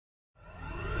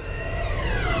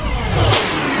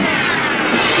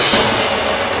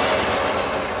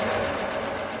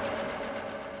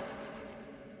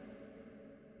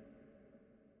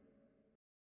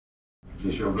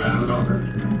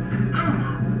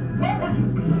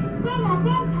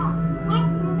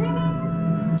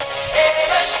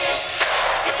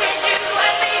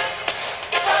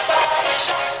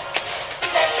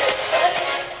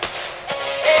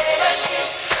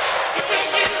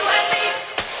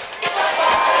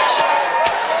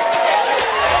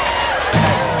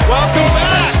Welcome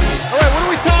back. All right, what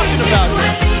are we talking about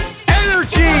here?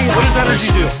 Energy. What does energy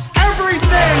do?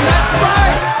 Everything. That's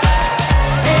right.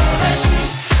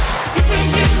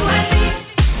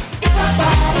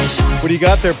 What do you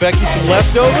got there, Becky? Some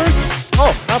leftovers?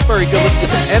 Oh, not very good. Let's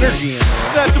get some energy in there.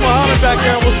 Send that to Muhammad back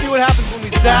there, and we'll see what happens when we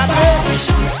zap it.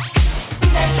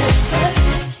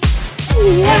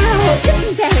 Wow,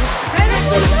 chicken bang.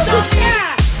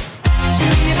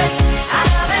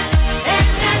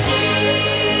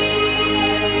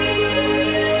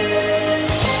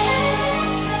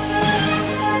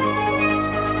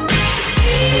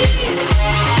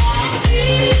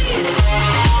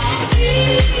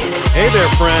 Hey there,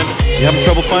 friend. You having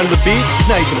trouble finding the beat?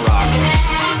 Now you can rock.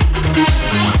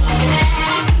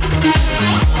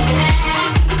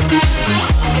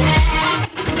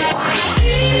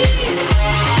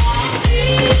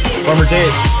 Farmer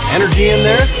Dave, energy in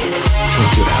there?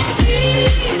 Let's see what happens.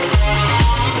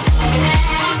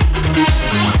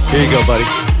 Here you go, buddy.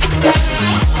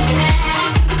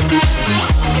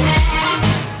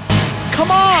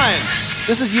 Come on!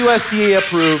 This is USDA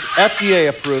approved, FDA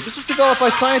approved. This was developed by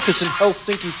scientists in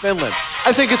Helsinki, Finland.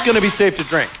 I think it's going to be safe to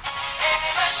drink.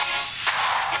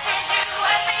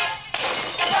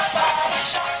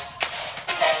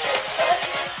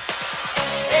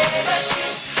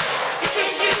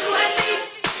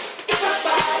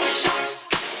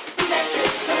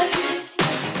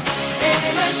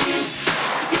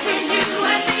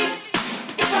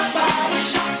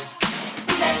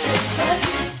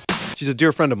 She's a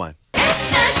dear friend of mine.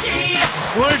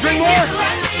 You want to drink more?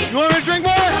 You want me to drink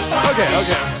more? Okay.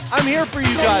 I'm here for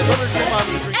you guys. I'm going to drink my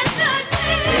drink.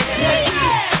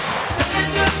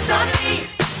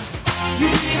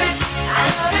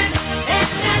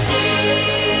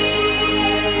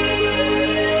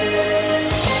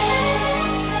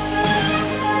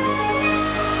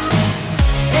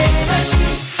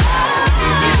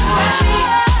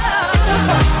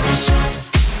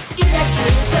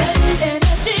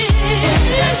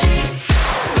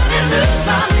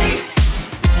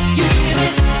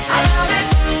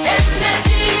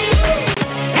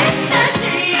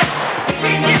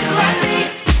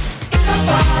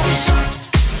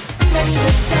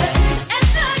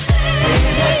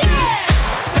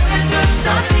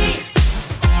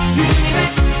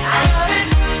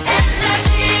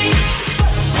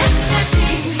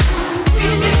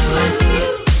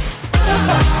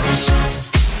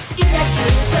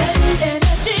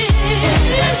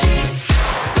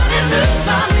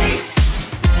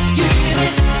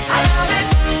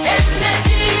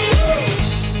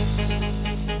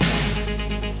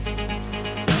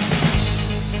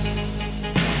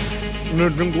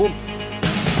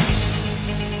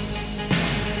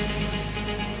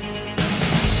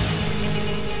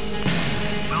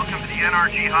 Welcome to the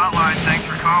NRG hotline. Thanks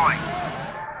for calling.